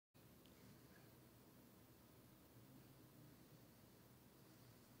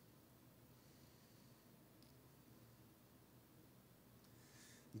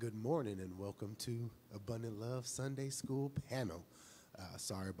Good morning and welcome to Abundant Love Sunday School panel.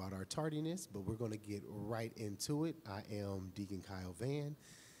 Sorry about our tardiness, but we're going to get right into it. I am Deacon Kyle Van.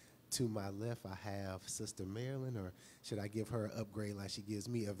 To my left, I have Sister Marilyn, or should I give her an upgrade like she gives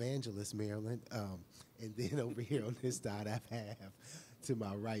me, Evangelist Marilyn? And then over here on this side, I have to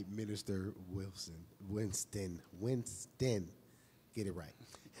my right, Minister Winston. Get it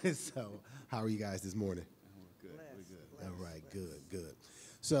right. So, how are you guys this morning? We're good. All right, good.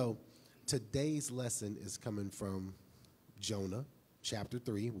 So today's lesson is coming from Jonah, chapter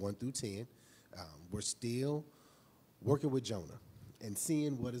 3, 1 through 10. We're still working with Jonah and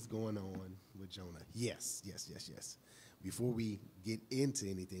seeing what is going on with Jonah. Yes. Before we get into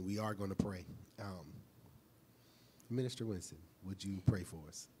anything, we are going to pray. Minister Winston, would you pray for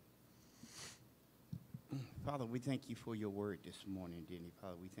us? Father, we thank you for your word this morning, dear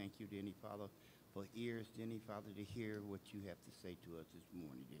Father. We thank you, dear Father, for ears, dear Father, to hear what you have to say to us this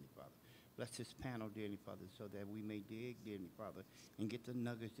morning, dear Father. Bless this panel, dear Father, so that we may dig, dear Father, and get the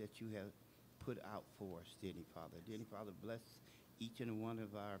nuggets that you have put out for us, dear Father. Dear Father, bless each and one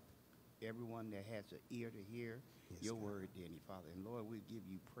of everyone that has an ear to hear your word, dear Father. And Lord, we give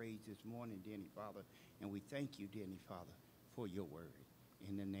you praise this morning, dear Father, and we thank you, dear Father, for your word.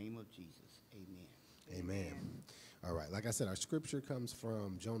 In the name of Jesus, amen. Amen. All right, like I said, our scripture comes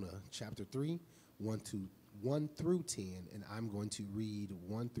from Jonah chapter 3, 1 through 10, and I'm going to read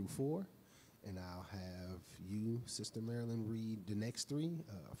 1 through 4, and I'll have you, Sister Marilyn, read the next 3,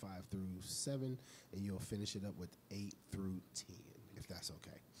 5 through 7, and you'll finish it up with 8 through 10, if that's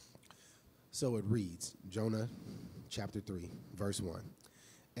okay. So it reads, Jonah chapter 3, verse 1.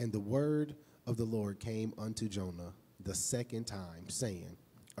 And the word of the Lord came unto Jonah the second time, saying,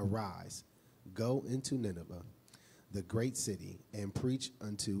 Arise, go into Nineveh, the great city, and preach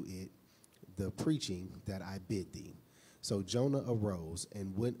unto it the preaching that I bid thee. So Jonah arose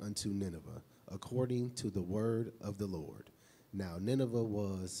and went unto Nineveh, according to the word of the Lord. Now Nineveh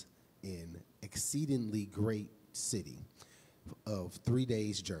was an exceedingly great city of 3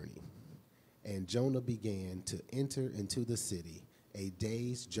 days' journey. And Jonah began to enter into the city a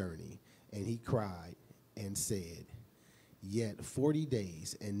day's journey, and he cried and said, Yet 40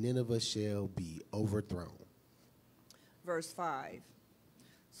 days, and Nineveh shall be overthrown. Verse 5.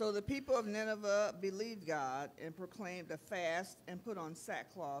 So the people of Nineveh believed God and proclaimed a fast and put on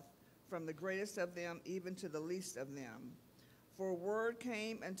sackcloth, from the greatest of them even to the least of them. For word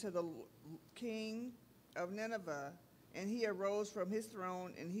came unto the king of Nineveh, and he arose from his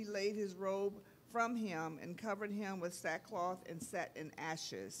throne, and he laid his robe from him and covered him with sackcloth and sat in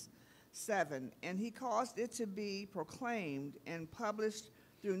ashes. 7. And he caused it to be proclaimed and published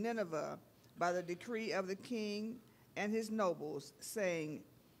through Nineveh by the decree of the king and his nobles, saying,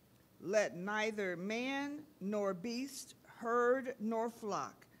 Let neither man nor beast, herd nor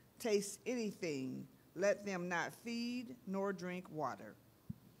flock taste anything. Let them not feed nor drink water.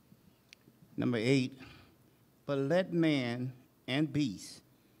 Number 8, but let man and beast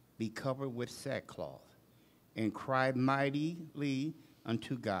be covered with sackcloth, and cry mightily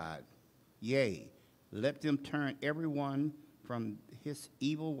unto God. Yea, let them turn every one from his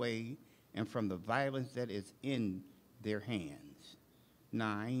evil way and from the violence that is in their hands.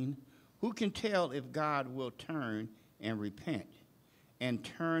 9, who can tell if God will turn and repent and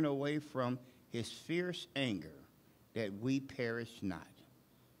turn away from his fierce anger, that we perish not?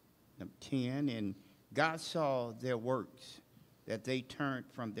 Number 10, and God saw their works, that they turned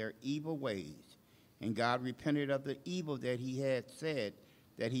from their evil ways, and God repented of the evil that he had said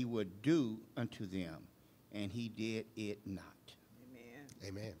that he would do unto them, and he did it not.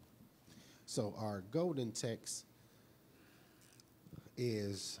 Amen. So our golden text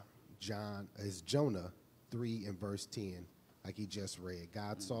is Jonah 3 and verse 10, like he just read.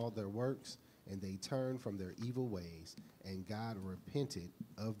 God saw their works, and they turned from their evil ways, and God repented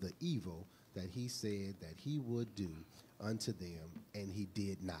of the evil that he said that he would do unto them, and he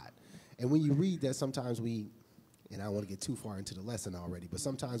did not. And when you read that, sometimes and I don't want to get too far into the lesson already, but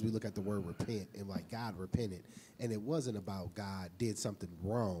sometimes we look at the word repent and like God repented, and it wasn't about God did something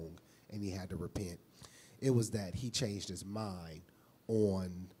wrong and he had to repent. It was that he changed his mind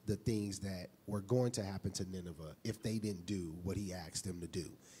on the things that were going to happen to Nineveh if they didn't do what he asked them to do.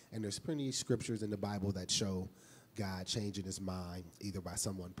 And there's plenty of scriptures in the Bible that show God changing his mind, either by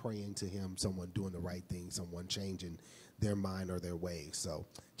someone praying to him, someone doing the right thing, someone changing their mind or their ways. So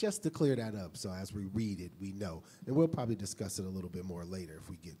just to clear that up, so as we read it, we know. And we'll probably discuss it a little bit more later if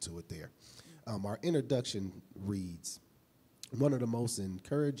we get to it there. Our introduction reads, one of the most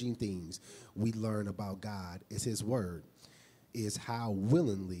encouraging things we learn about God is his word, is how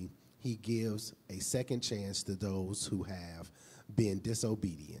willingly he gives a second chance to those who have being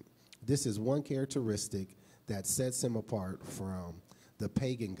disobedient. This is one characteristic that sets him apart from the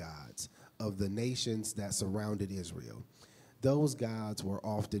pagan gods of the nations that surrounded Israel. Those gods were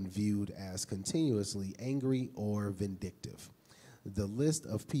often viewed as continuously angry or vindictive. The list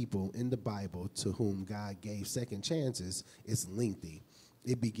of people in the Bible to whom God gave second chances is lengthy.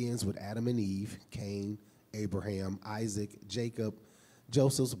 It begins with Adam and Eve, Cain, Abraham, Isaac, Jacob,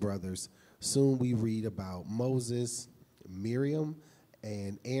 Joseph's brothers. Soon we read about Moses, Miriam,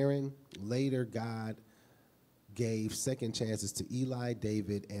 and Aaron. Later, God gave second chances to Eli,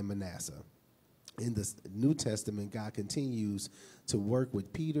 David, and Manasseh. In the New Testament, God continues to work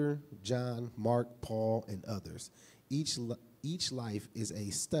with Peter, John, Mark, Paul, and others. Each life is a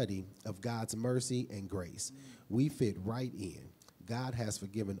study of God's mercy and grace. We fit right in. God has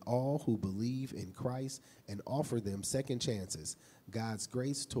forgiven all who believe in Christ and offered them second chances. God's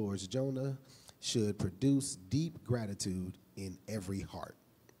grace towards Jonah should produce deep gratitude in every heart.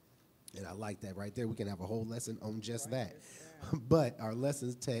 And I like that right there. We can have a whole lesson on just that. But our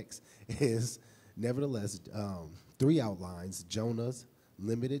lesson text is, nevertheless, 3 outlines: Jonah's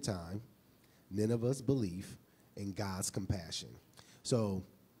limited time, Nineveh's belief, and God's compassion. So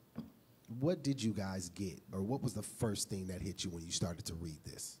what did you guys get, or what was the first thing that hit you when you started to read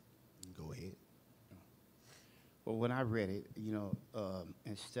this? Go ahead. Well, when I read it,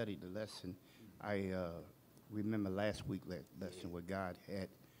 and studied the lesson, I remember last week's lesson where God had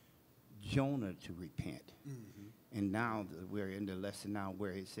Jonah to repent. Mm-hmm. And now we're in the lesson now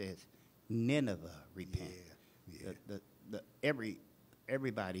where it says Nineveh repent.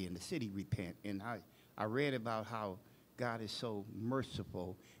 Everybody in the city repent. And I read about how God is so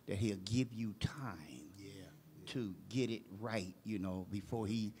merciful that he'll give you time to get it right, before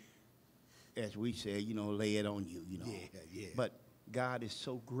he, as we say, lay it on you, But God is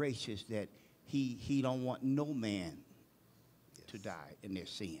so gracious that he don't want no man to die in their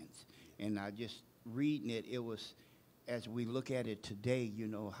sins. And I just reading it, it was, as we look at it today,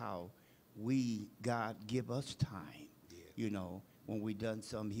 how God give us time, when we done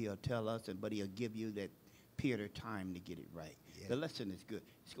something, he'll tell us, but he'll give you that period of time to get it right. Yeah. The lesson is good.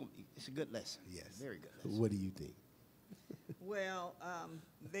 It's a good lesson. Yes. Very good lesson. What do you think? Well,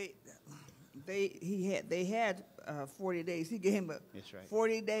 they had 40 days. He gave them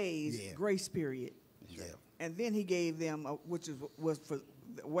 40 days grace period. That's right. And then he gave them, which was for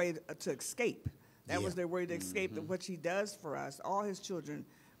the way to escape. That was their way to escape what he does for us. All his children,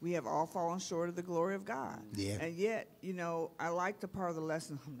 we have all fallen short of the glory of God. Yeah. And yet, I like the part of the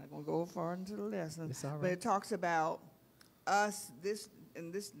lesson. I'm not going to go far into the lesson. It's all right. But it talks about us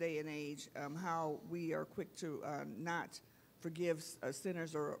in this day and age, how we are quick to not forgive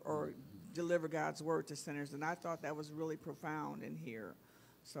sinners or deliver God's word to sinners. And I thought that was really profound in here.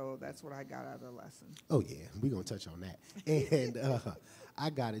 So that's what I got out of the lesson. Oh, yeah. We're going to touch on that. And I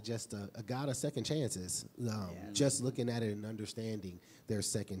got it just God of second chances. Just looking at it and understanding there's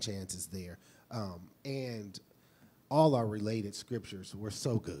second chances there. And all our related scriptures were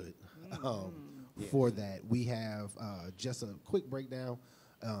so good for that. We have just a quick breakdown.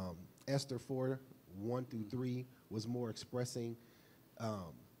 Esther 4:1-3 was more expressing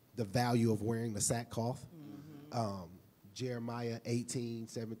the value of wearing the sackcloth. Jeremiah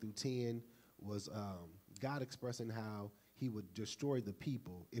 18:7-10 was God expressing how he would destroy the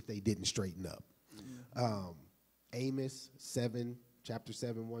people if they didn't straighten up. Amos chapter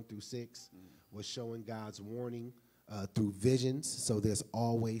 7, 1-6 was showing God's warning through visions. So there's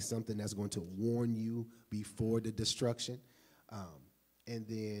always something that's going to warn you before the destruction. And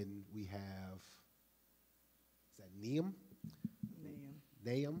then we have, is that Nahum?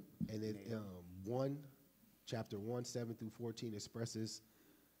 Nahum. And then chapter 1, 7-14 expresses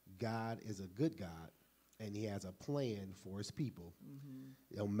God is a good God, and he has a plan for his people.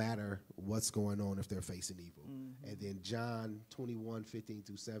 No matter what's going on if they're facing evil. And then John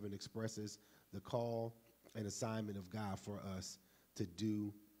 21:15-7 expresses the call and assignment of God for us to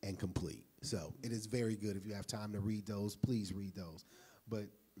do and complete. So it is very good. If you have time to read those, please read those. But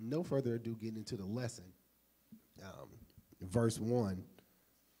no further ado, getting into the lesson. Verse 1,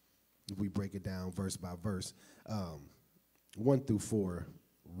 if we break it down verse by verse, 1-4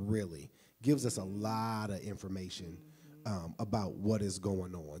 really gives us a lot of information about what is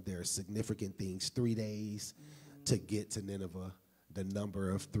going on. There are significant things. 3 days to get to Nineveh. The number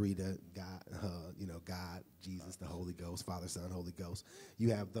of 3 to God, God, Jesus, the Holy Ghost, Father, Son, Holy Ghost.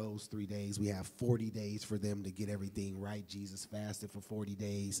 You have those 3 days. We have 40 days for them to get everything right. Jesus fasted for 40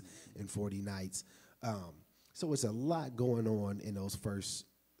 days and 40 nights. So it's a lot going on in those first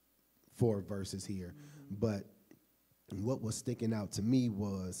 4 verses here. But what was sticking out to me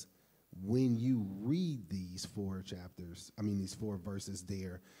was when you read these four verses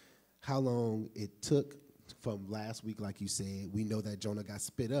there, how long it took from last week, like you said, we know that Jonah got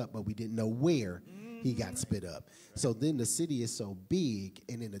spit up, but we didn't know where he got spit up. So then the city is so big,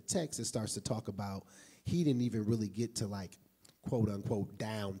 and in the text it starts to talk about he didn't even really get to, like, quote unquote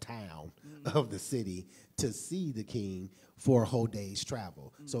downtown of the city to see the king for a whole day's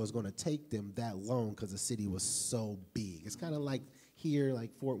travel. So it's going to take them that long because the city was so big. It's kind of like here,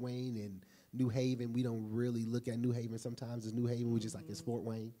 like Fort Wayne and New Haven. We don't really look at New Haven sometimes as New Haven. We just like it's Fort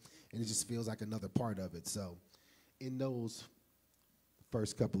Wayne, and it just feels like another part of it. So in those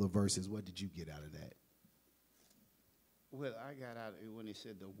first couple of verses, what did you get out of that? Well, I got out of it when it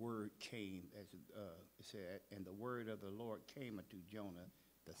said the word came, as it said, and the word of the Lord came unto Jonah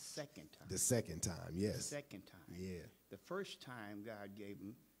the second time. The second time, yes. The second time. Yeah. The first time God gave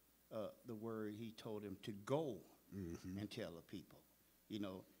him the word, he told him to go and tell the people, you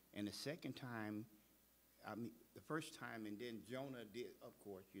know. And the second time, the first time, and then Jonah did, of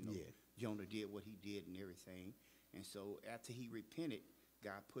course, you know, Jonah did what he did and everything. And so after he repented,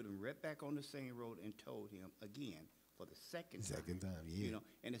 God put him right back on the same road and told him again for the second time. Second time, yeah. You know,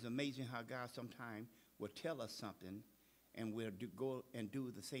 and it's amazing how God sometimes will tell us something, and we'll go and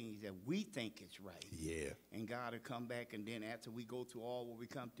do the things that we think is right. Yeah. And God will come back, and then after we go through all what we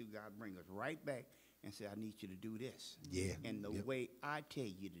come through, God bring us right back and say, I need you to do this. Yeah. And the way I tell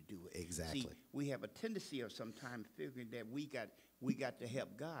you to do it. Exactly. See, we have a tendency of sometimes figuring that we got to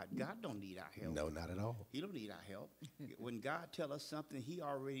help God. God don't need our help. No, not at all. He don't need our help. When God tell us something, he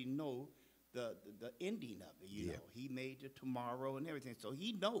already know the ending of it, you know. He made the tomorrow and everything, so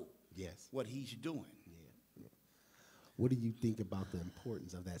he know what he's doing. Yeah. What do you think about the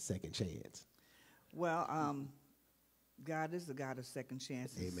importance of that second chance? Well, God is the God of second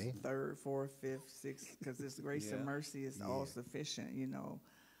chances. Amen. Third, fourth, fifth, sixth, because His grace and mercy is all sufficient, you know.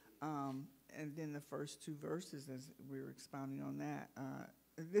 And then the first two verses, as we were expounding on that,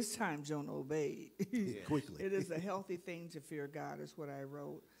 this time Jonah obeyed. Quickly. It is a healthy thing to fear God, is what I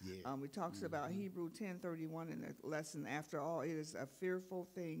wrote. Yeah. We talks about Hebrew 10:31 in the lesson. After all, it is a fearful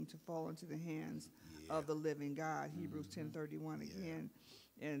thing to fall into the hands of the living God. Hebrews 10:31 again.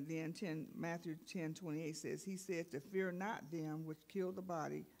 And then Matthew 10:28 says, he said to fear not them which kill the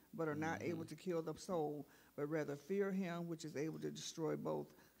body, but are not able to kill the soul, but rather fear him which is able to destroy both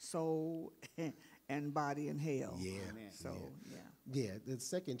soul and body in hell. Yeah. So, Yeah, the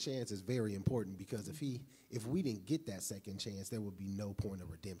second chance is very important because if we didn't get that second chance, there would be no point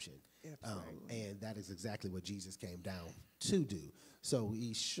of redemption. Absolutely. And that is exactly what Jesus came down to do. So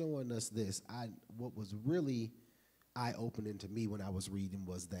he's showing us this. What was really eye-opening to me when I was reading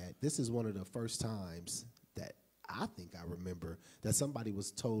was that this is one of the first times that I think I remember that somebody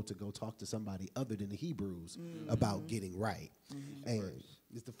was told to go talk to somebody other than the Hebrews about getting right. And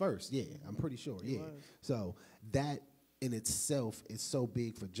it's the first, I'm pretty sure, So that in itself is so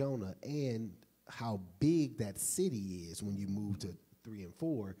big for Jonah, and how big that city is when you move to 3 and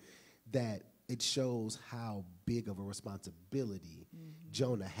 4, that it shows how big of a responsibility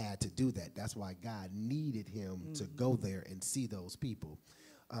Jonah had to do that. That's why God needed him to go there and see those people.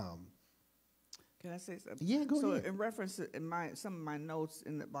 Can I say something? Yeah, go ahead. So in reference to some of my notes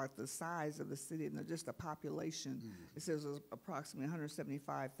about the size of the city and just the population, it says there's approximately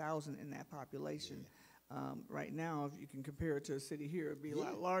 175,000 in that population. Right now, if you can compare it to a city here, it'd be a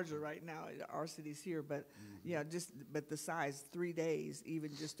lot larger right now. Our city's here, but but the size, 3 days,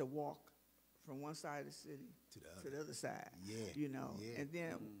 even just to walk from one side of the city to the other side. You know. And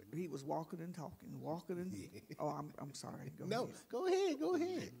then he was walking and talking. Oh, I'm sorry. Go ahead. Go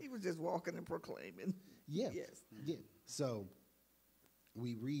ahead. He was just walking and proclaiming. Yeah. So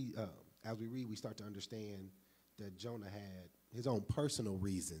we read, as we read, we start to understand that Jonah had his own personal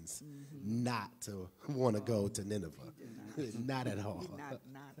reasons not to want to go to Nineveh. Not at all.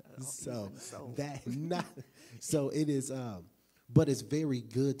 So it is, but it's very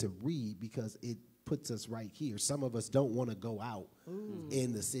good to read because it puts us right here. Some of us don't want to go out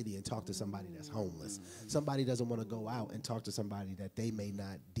in the city and talk to somebody that's homeless. Somebody doesn't want to go out and talk to somebody that they may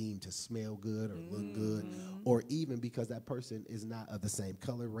not deem to smell good or look good, or even because that person is not of the same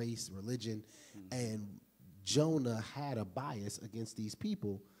color, race, religion. And Jonah had a bias against these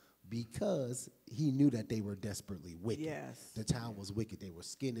people because he knew that they were desperately wicked. Yes. The town was wicked. They were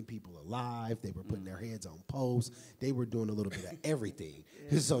skinning people alive. They were putting their heads on posts. They were doing a little bit of everything.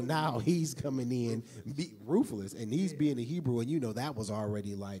 So now he's coming in ruthless, and he's being a Hebrew, and you know that was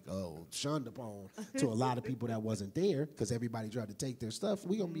already like, shunned upon to a lot of people that wasn't there because everybody tried to take their stuff.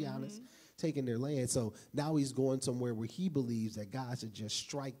 We're going to be honest, taking their land. So now he's going somewhere where he believes that God should just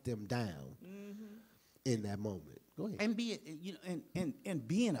strike them down in that moment. Go ahead. And being, and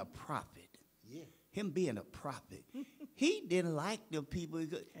being a prophet. Yeah. Him being a prophet, he didn't like the people.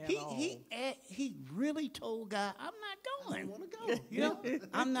 He really told God, "I'm not going. I don't want to go. You know,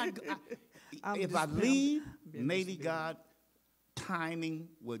 I'm not. If I leave, maybe God timing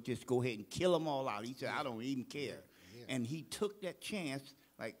will just go ahead and kill them all out." He said, "I don't even care," and he took that chance.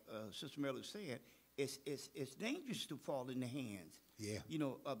 Like Sister Mary said, it's dangerous to fall in the hands. Yeah.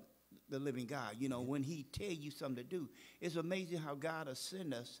 Of the living God. When He tell you something to do, it's amazing how God will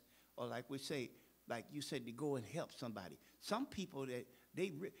send us, or like we say. Like you said, to go and help somebody. Some people that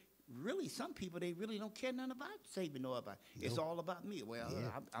they really don't care nothing about saving or about. No. It's all about me. Well,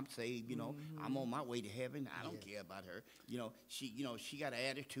 I'm saved. I'm on my way to heaven. I don't care about her. She got an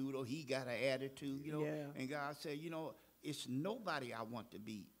attitude or he got an attitude. And God said, it's nobody I want to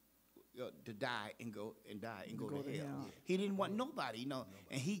be. To die and go to hell. He didn't want nobody,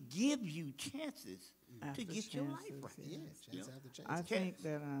 and He gives you chances to get your life right. Chance after chance. I think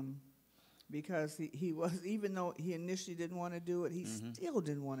that because he was, even though he initially didn't want to do it, he still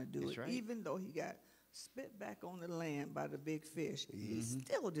didn't want to do it. Right. Even though he got spit back on the land by the big fish, he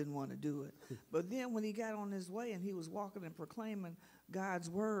still didn't want to do it. But then when he got on his way and he was walking and proclaiming God's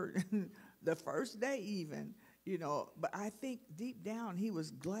word, the first day even, but I think deep down he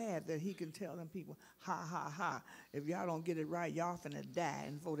was glad that he can tell them people, ha, ha, ha, if y'all don't get it right, y'all finna die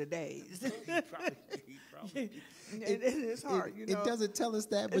in 40 days. It's hard, It doesn't tell us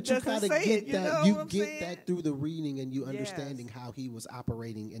that, but you kind of get that. You get that through the reading and you understanding how he was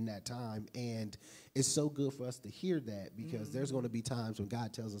operating in that time. And it's so good for us to hear that because there's going to be times when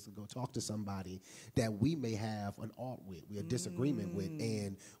God tells us to go talk to somebody that we may have an alt with, we have disagreement with,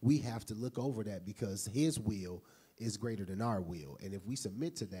 and we have to look over that because His will is greater than our will. And if we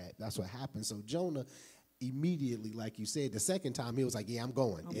submit to that, that's what happens. So Jonah immediately, like you said, the second time he was like, "Yeah, I'm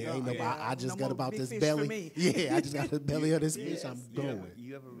going. Ain't nobody. I just got about this belly. Yeah, I just got the belly of this fish. I'm going."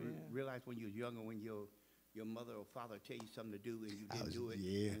 You ever realize when you was younger, when your mother or father tell you something to do and you didn't do it,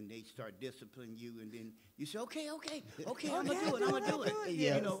 and they start disciplining you, and then you say, "Okay, I'm gonna do it."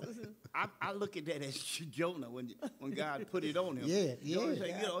 Yeah. I look at that as Jonah when God put it on him. Yeah.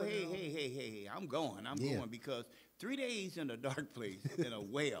 Hey, I'm going because 3 days in a dark place in a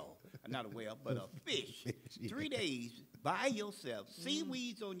well. Not a whale, but a fish. 3 days by yourself,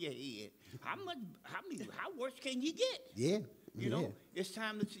 seaweeds on your head. How worse can you get? Yeah. It's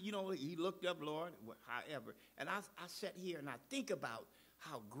time to, he looked up, Lord, however. And I sat here and I think about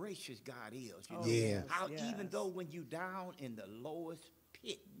how gracious God is. How even though when you down in the lowest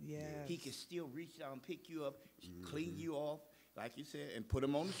pit, He can still reach down and pick you up, clean you off, like you said, and put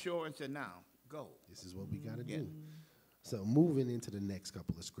them on the shore and say, now, go. This is what we got to do. So moving into the next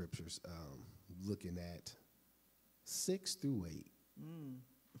couple of scriptures, looking at 6 through 8.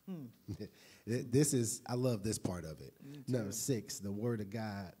 I love this part of it. Number 6, the word of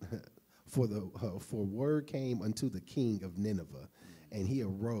God, for word came unto the king of Nineveh, and he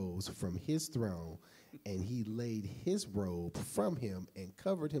arose from his throne, and he laid his robe from him and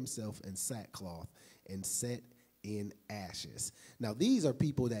covered himself in sackcloth and sat in ashes. Now, these are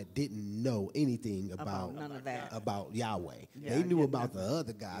people that didn't know anything about none of that. About Yahweh. They knew about the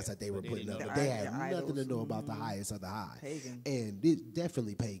other guys that they were putting up, but they had nothing to know about the highest of the high. Pagan. And it's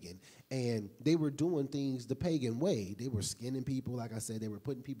definitely pagan. And they were doing things the pagan way. They were skinning people, like I said. They were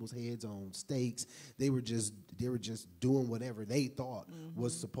putting people's heads on stakes. They were just doing whatever they thought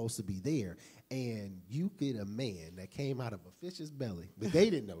was supposed to be there. And you get a man that came out of a fish's belly, but they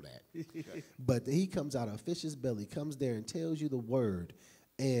didn't know that. But he comes out of a fish's belly, comes there and tells you the word.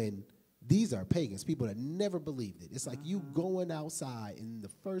 And these are pagans, people that never believed it. It's like you going outside and the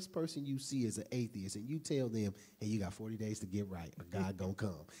first person you see is an atheist and you tell them, hey, you got 40 days to get right or God gonna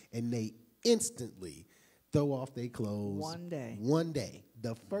come. And they instantly throw off their clothes. One day.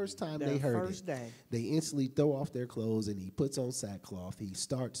 The first time they heard it, they instantly throw off their clothes and he puts on sackcloth. He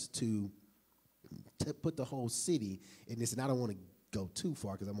starts to put the whole city in this, and I don't want to go too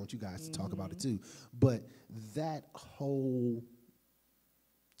far because I want you guys to talk about it too, but that whole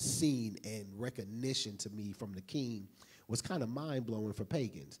scene and recognition to me from the king was kind of mind-blowing for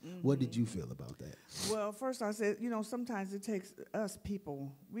pagans. What did you feel about that? Well, first I said, sometimes it takes us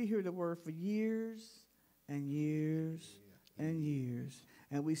people, we hear the word for years and years and years,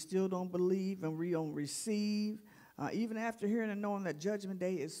 and we still don't believe and we don't receive, even after hearing and knowing that Judgment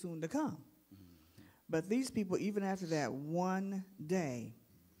Day is soon to come. But these people, even after that one day,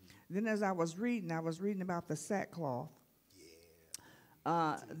 then as I was reading about the sackcloth.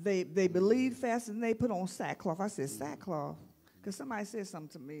 They believed fast and they put on sackcloth. I said, sackcloth? Because somebody said something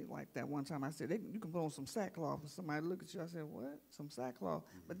to me like that one time. I said, you can put on some sackcloth. And somebody looked at you. I said, what? Some sackcloth?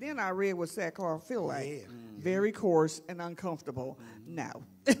 But then I read what sackcloth feel like. Yeah. Very coarse and uncomfortable. No.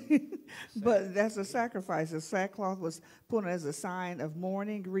 But that's a sacrifice. The sackcloth was put on as a sign of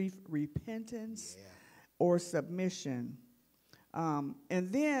mourning, grief, repentance, or submission. And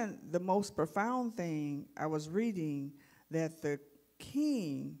then the most profound thing I was reading, that the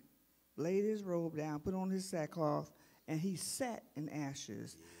king laid his robe down, put on his sackcloth, and he sat in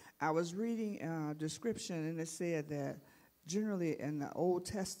ashes. I was reading a description, and it said that generally in the Old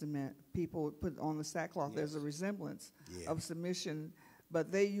Testament, people would put on the sackcloth as a resemblance of submission,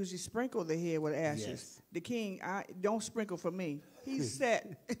 but they usually sprinkle the head with ashes. Yes. The king, don't sprinkle for me. He sat,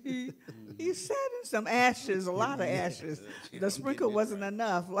 he sat in some ashes, a lot of ashes. The sprinkle wasn't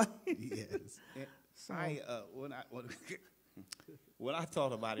enough. Like, Yes. so, when I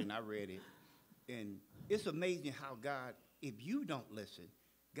thought about it and I read it, and it's amazing how God, if you don't listen,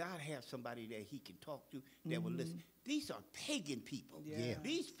 God has somebody that he can talk to that will listen. These are pagan people. Yeah.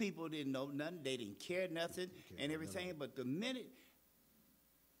 These people didn't know nothing. They didn't care nothing and everything. But the minute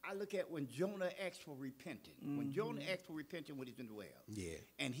I look at when Jonah asked for repentance, when Jonah asked for repentance when he's in the well,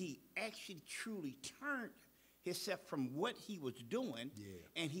 and he actually truly turned himself from what he was doing,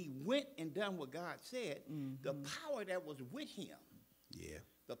 and he went and done what God said, the power that was with him,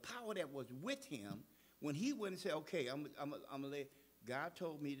 the power that was with him, when he went and said, okay, I'm gonna let, God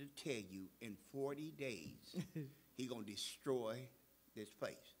told me to tell you in 40 days, he's going to destroy this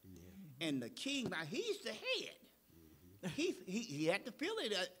place. And the king, now he's the head. He had to feel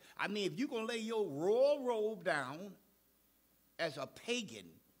it. I mean, if you're going to lay your royal robe down as a pagan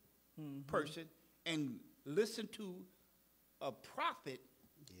person and listen to a prophet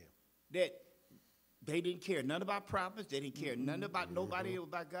that they didn't care nothing about prophets, they didn't care nothing about nobody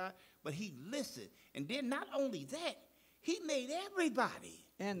about God, but he listened. And then not only that, he made everybody.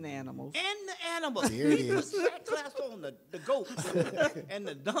 and the animals. And the animals. There it He put is. sackcloth on the goats and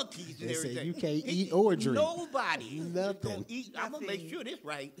the donkeys and They say everything. you can't eat or drink. Nobody is Nothing. gonna eat. I'm going to make sure this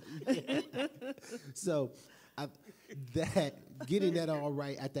right. So that getting that all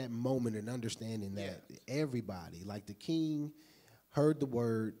right at that moment and understanding that everybody, like the king heard the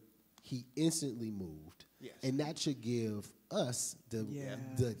word, he instantly moved. Yes. And that should give us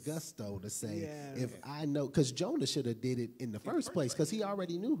the gusto to say, Yes. if I know, because Jonah should have did it in the first place, because he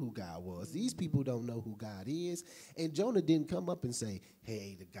already knew who God was. These people don't know who God is. And Jonah didn't come up and say,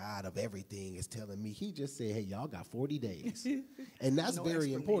 hey, the God of everything is telling me. He just said, hey, y'all got 40 days. And that's No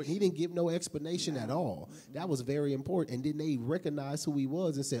very important. He didn't give no explanation at all. That was very important. And then they recognized who he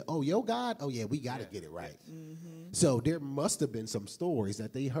was and said, oh, your God? Oh, yeah, we got to get it right. So there must have been some stories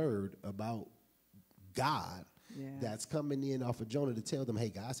that they heard about God that's coming in off of Jonah to tell them, hey,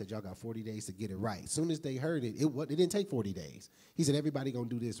 God said y'all got 40 days to get it right. As soon as they heard it, it didn't take 40 days. He said, everybody going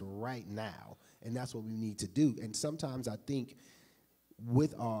to do this right now, and that's what we need to do. And sometimes I think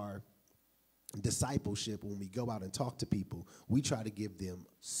with our discipleship, when we go out and talk to people, we try to give them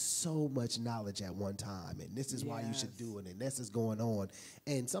so much knowledge at one time, and this is why you should do it, and this is going on.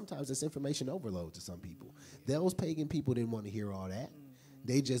 And sometimes it's information overload to some people. Those pagan people didn't want to hear all that.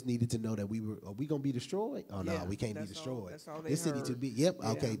 They just needed to know that are we going to be destroyed? Oh, no, we can't be destroyed. That's all they this city heard. to be,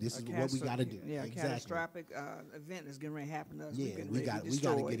 okay, this is what we got to do. Yeah, exactly. catastrophic event is getting ready to happen to us. Yeah, we got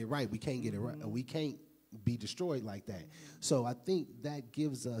to get it right. We can't get it right. We can't be destroyed like that. So I think that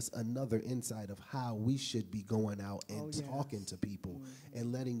gives us another insight of how we should be going out and talking to people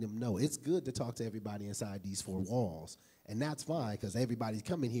and letting them know. It's good to talk to everybody inside these four walls. And that's fine, because everybody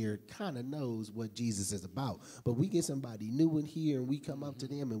coming here kind of knows what Jesus is about. But we get somebody new in here and we come up to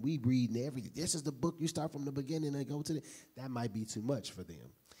them and we read and everything. This is the book, you start from the beginning and go to the, that might be too much for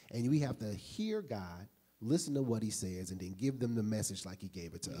them. And we have to hear God, listen to what he says, and then give them the message like he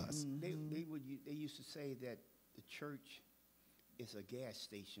gave it to us. They used to say that the church is a gas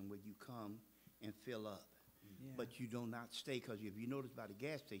station where you come and fill up. But you do not stay, because if you notice by the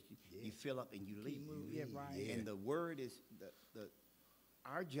gas station, you fill up and you leave. And the word is,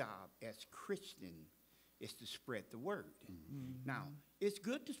 our job as Christian is to spread the word. Now, it's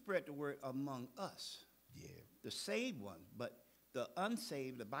good to spread the word among us, the saved ones, but the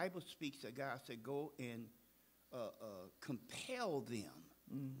unsaved, the Bible speaks that God said, go and compel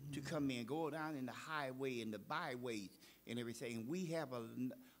them to come in, go down in the highway and the byways and everything. And we have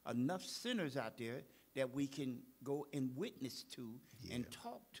enough sinners out there that we can go and witness to and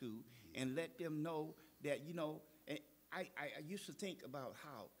talk to and let them know that, you know, and I used to think about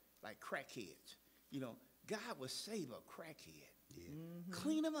how, like crackheads, you know, God would save a crackhead,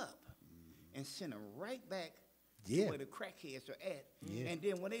 clean them up, and send them right back to where the crackheads are at. And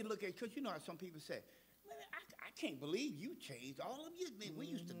then when they look at, because you know how some people say, man, I can't believe you changed. All of you, we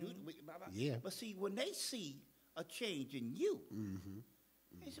used to do it. Blah, blah. Yeah. But see, when they see a change in you,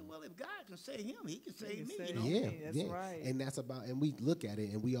 they say, well, if God can save him, he can save me. You know? Yeah, That's yeah. right. And that's about, and we look at it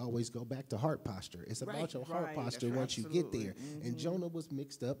and we always go back to heart posture. It's about Right, your heart right. posture That's once you get there. absolutely. And Jonah was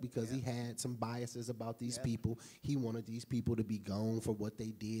mixed up because he had some biases about these people. He wanted these people to be gone for what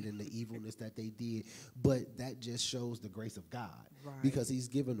they did and the evilness that they did. But that just shows the grace of God Right. because he's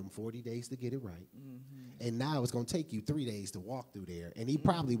given them 40 days to get it right. And now it's going to take you 3 days to walk through there. And he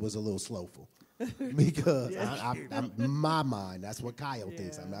probably was a little slowful because my mind, that's what Kyle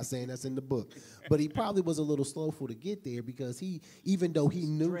thinks. I'm not saying that's in the book. But he probably was a little slowful to get there because he, even though he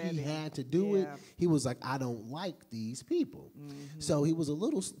knew he dreading. had to do it, Yeah. he was like, I don't like these people. So he was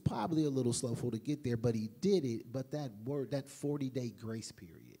probably a little slowful to get there, but he did it. But that 40-day grace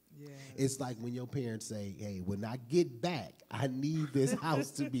period. Yes. It's like when your parents say, hey, when I get back, I need this house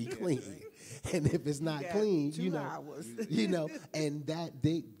to be clean. And if it's not got clean, 2 hours. and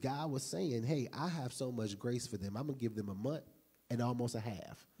God was saying, hey, I have so much grace for them. I'm going to give them a month and almost a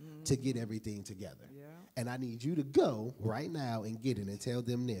half to get everything together. Yeah. And I need you to go right now and get it and tell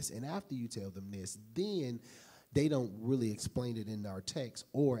them this. And after you tell them this, then they don't really explain it in our text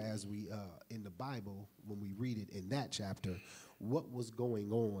or as we in the Bible when we read it in that chapter, what was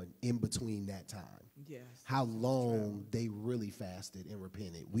going on in between that time. Yes. How long they really fasted and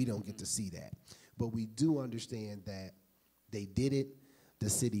repented. We don't get to see that. But we do understand that they did it. The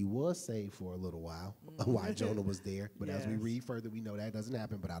city was saved for a little while while Jonah was there. But as we Yes. read further, we know that doesn't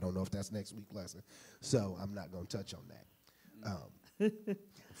happen. But I don't know if that's next week's lesson. So I'm not going to touch on that.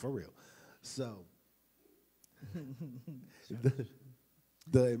 For real. So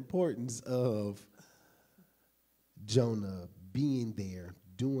the importance of Jonah being there,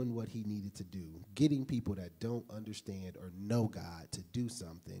 doing what he needed to do, getting people that don't understand or know God to do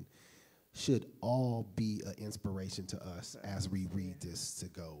something should all be an inspiration to us as we read this to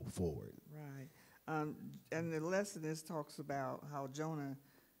go forward. Right. And the lesson talks about how Jonah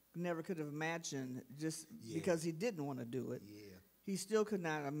never could have imagined just because he didn't want to do it. Yeah. He still could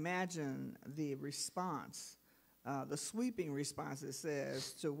not imagine the response, the sweeping response, it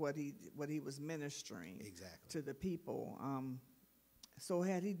says, to what he was ministering Exactly. to the people. So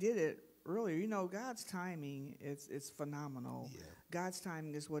had he did it earlier, God's timing it's phenomenal. Yeah. God's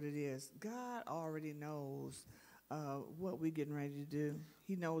timing is what it is. God already knows what we're getting ready to do.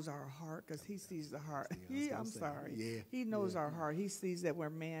 He knows our heart because he sees the heart. I'm sorry. Yeah. He knows our heart. He sees that where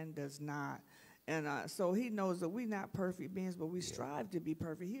man does not. And so he knows that we're not perfect beings, but we strive to be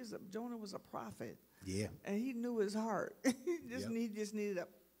perfect. Jonah was a prophet. Yeah. And he knew his heart. He just needed a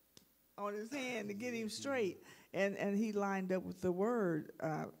on his hand to get him straight. And he lined up with the word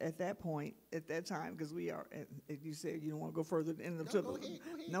at that point, at that time, because we are, as you said, you don't want to go further in the, Go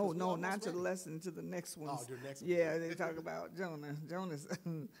ahead, no, 'cause we're not almost to the ready. lesson, to the next one. Oh, the next one. Yeah, they talk about Jonah. Jonah's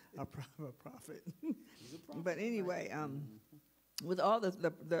a prophet. But anyway, with all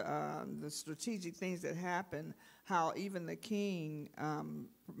the strategic things that happened, how even the king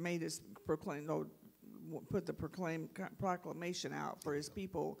made his put the proclamation out for his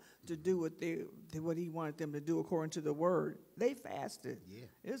people to do what he wanted them to do according to the word. They fasted. Yeah.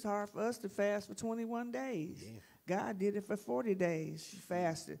 It's hard for us to fast for 21 days. Yeah. God did it for 40 days. He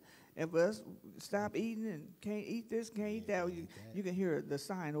fasted. And for us, stop eating and can't eat this, can't eat that. You can hear the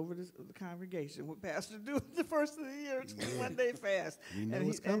sign over the congregation. What pastor do at the first of the year, 21 day fast. We know and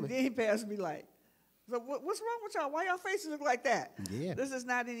what's coming. And then he passed me like, so what's wrong with y'all? Why y'all faces look like that? Yeah. This is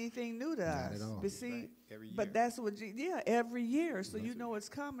not anything new to us. Not at all. But see, Right. Every year. but that's what, every year. So you know it's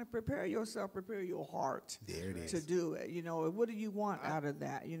coming. Prepare yourself, prepare your heart There it to is. do it. What do you want out of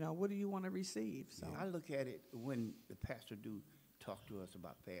that? What do you want to receive? So I look at it when the pastor do talk to us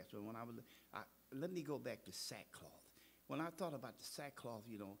about fast. When let me go back to sackcloth. When I thought about the sackcloth,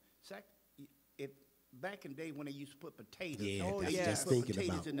 back in the day when they used to put potatoes, Yeah, Oh, that's yeah. just put thinking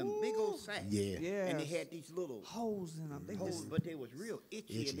potatoes about. in them big old sacks. Yeah. And they Yes. had these little holes in them. They holes, just but they was real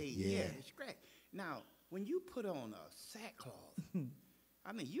itchy, Itchy, and they yeah. they scratch. Now, when you put on a sackcloth,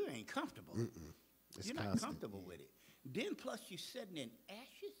 I mean, you ain't comfortable. It's You're not constant, comfortable with it. Then plus you're sitting in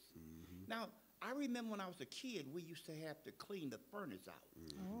ashes. Now, I remember when I was a kid, we used to have to clean the furnace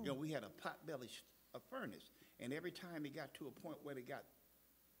out. We had a potbelly furnace, and every time it got to a point where it got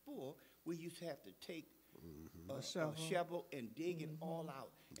full, we used to have to take a shovel and dig it all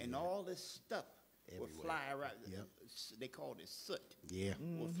out, and all this stuff would Everywhere. fly around. Yep. They called it soot. Yeah.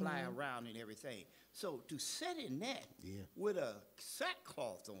 Would fly around and everything. So to sit in that Yeah. with a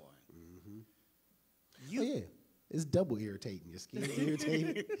sackcloth on, Oh, yeah. it's double irritating. Your skin's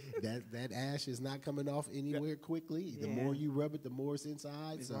irritated. That ash is not coming off anywhere quickly. The more you rub it, the more it's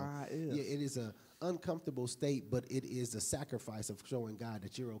inside. So yeah, it is a uncomfortable state, but it is a sacrifice of showing God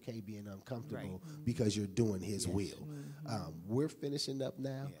that you're okay being uncomfortable because you're doing His will. We're finishing up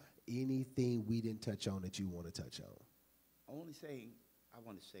now. Yeah. Anything we didn't touch on that you want to touch on? Only thing I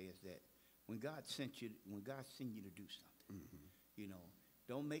want to say is that when God sent you to do something, you know,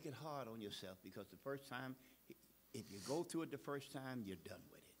 don't make it hard on yourself, because the first time, if you go through it the first time, you're done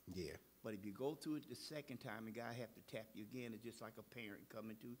with it. Yeah. But if you go through it the second time and God have to tap you again, it's just like a parent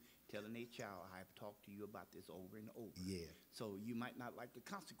coming to telling their child, I have talked to you about this over and over. Yeah. So you might not like the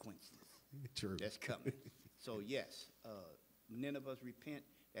consequences. True. That's coming. So yes, Nineveh Repent.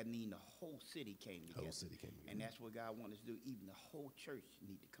 That means the whole city came together. Whole city came together. And that's what God wants us to do. Even the whole church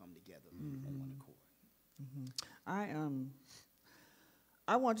need to come together on one accord.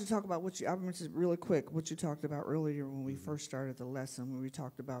 I want to talk about I mentioned really quick what you talked about earlier when we first started the lesson, when we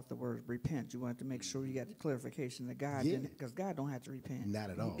talked about the word repent. You wanted to make sure you got the clarification that God didn't, because God don't have to repent. Not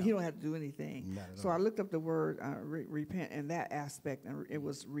at all. He don't have to do anything. Not at so all. I looked up the word repent in that aspect, and it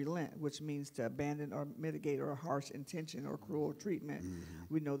was relent, which means to abandon or mitigate or harsh intention or cruel treatment.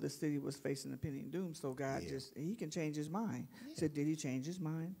 We know the city was facing impending doom, so God He can change His mind. Said, did He change His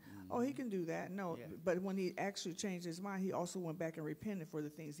mind? Oh, He can do that. No, but when He actually changed His mind, He also went back and repented for the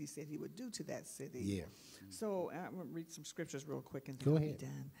things He said He would do to that city. Yeah. So I'm going to read some scriptures real quick and then I'll be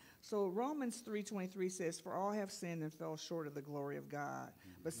done. So Romans 3:23 says, for all have sinned and fell short of the glory of God.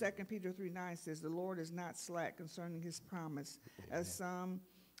 But 2 Peter 3:9 says, the Lord is not slack concerning His promise, as some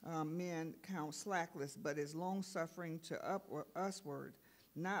men count slackness, but is long-suffering to usward,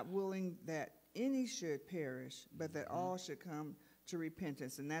 not willing that any should perish, but that all should come to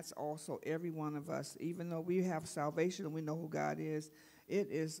repentance. And that's also every one of us. Even though we have salvation and we know who God is, it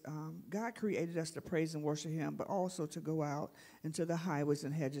is God created us to praise and worship Him, but also to go out into the highways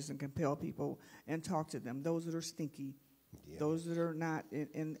and hedges and compel people and talk to them, those that are stinky, those that are not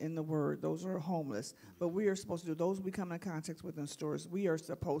in the Word, those that are homeless. But we are supposed to do those we come in contact with in stores. We are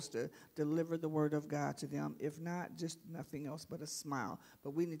supposed to deliver the Word of God to them, if not just nothing else but a smile.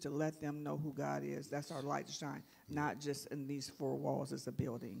 But we need to let them know who God is. That's our light to shine, not just in these four walls as a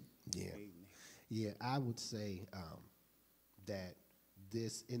building. Yeah. Yeah, I would say that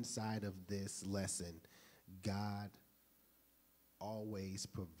inside of this lesson, God always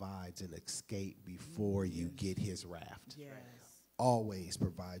provides an escape before you get His raft. Yes. Always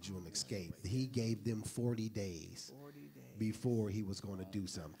provides you an escape. He gave them 40 days before He was going to do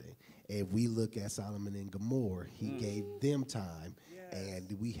something. If we look at Solomon and Gomorrah, He gave them time, and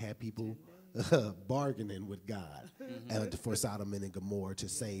we had people bargaining with God for Sodom and Gomorrah to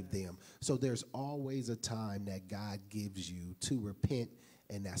save them. So there's always a time that God gives you to repent,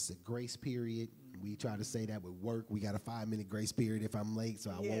 and that's the grace period. We try to say that with work. We got a 5-minute grace period if I'm late, so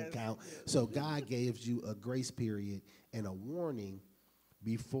I won't count. So God gives you a grace period and a warning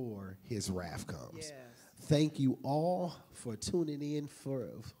before His wrath comes. Yes. Thank you all for tuning in for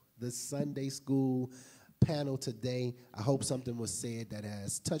the Sunday school panel today. I hope something was said that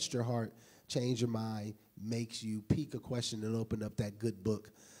has touched your heart, changed your mind, makes you pique a question and open up that good book.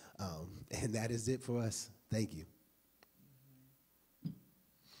 And that is it for us. Thank you.